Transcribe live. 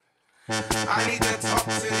I need to talk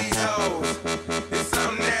to these hoes. It's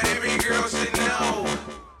something that every girl should know.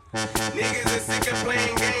 Niggas are sick of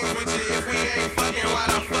playing games with you. If we ain't fucking, why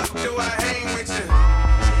the fuck do I hang with you?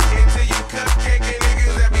 Until you cupcaking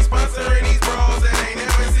niggas that be sponsoring these bros that ain't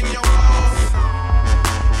never seen your balls.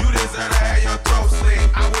 You deserve to have your throat slit.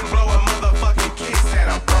 I wouldn't blow a motherfucking kiss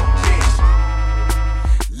at a broke bitch.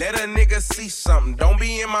 Let a nigga see something. Don't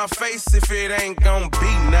be in my face if it ain't gon'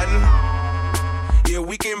 be nothing. Yeah,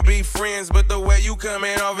 we can be friends, but the way you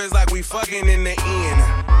coming off is like we fucking in the end.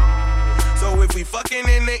 So if we fucking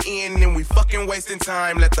in the end, then we fucking wasting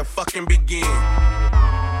time, let the fucking begin.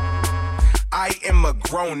 I am a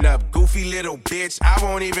grown-up, goofy little bitch, I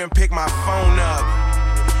won't even pick my phone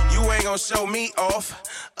up. You ain't gon' show me off,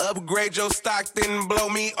 upgrade your stock, then blow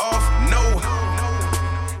me off, no.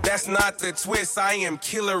 That's not the twist, I am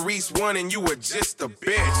Killer Reese One and you were just a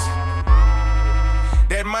bitch.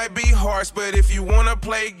 That might be harsh, but if you wanna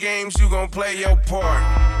play games, you gon' play your part.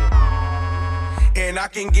 And I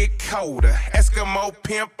can get colder, Eskimo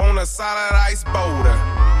pimp on a solid ice boulder.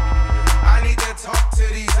 I need to talk to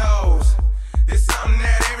these hoes. It's something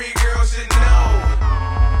that every girl should know.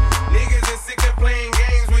 Niggas is sick of playing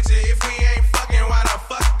games with you. If we ain't fucking, why the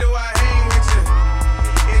fuck do I hang with you?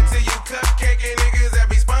 Until you cupcaking niggas that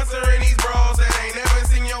be sponsoring these bros that ain't never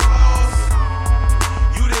seen your balls.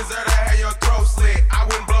 You deserve to have your throat slit. I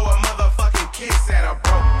wouldn't blow a motherfucking kiss at a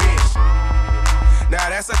broke bitch. Now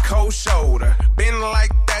that's a cold shoulder. Been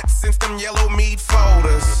like that since them yellow meat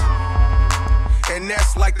folders. And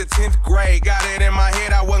that's like the 10th grade. Got it in my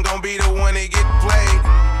head I wasn't gonna be the one to get played.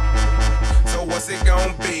 So what's it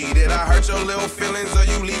gonna be? Did I hurt your little feelings or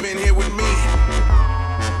you leaving here with me?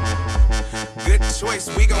 Good choice,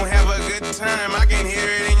 we gon' have a good time. I can hear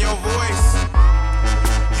it in your voice.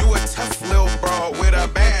 You a tough little broad with a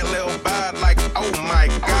bad little bod like, oh my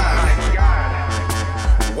God.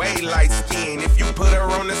 Way light skin, if you put her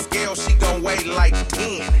on the scale, she gon' weigh like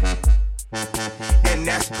 10. And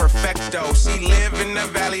that's perfecto. She live in the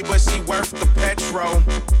valley, but she worth the petrol.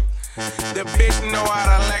 The bitch know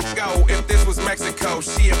how to let go. If this was Mexico,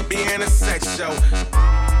 she'd be in a sex show.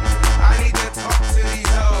 I need to talk to these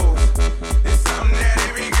hoes. It's something that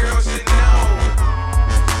every girl should know.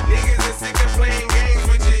 Niggas are sick of playing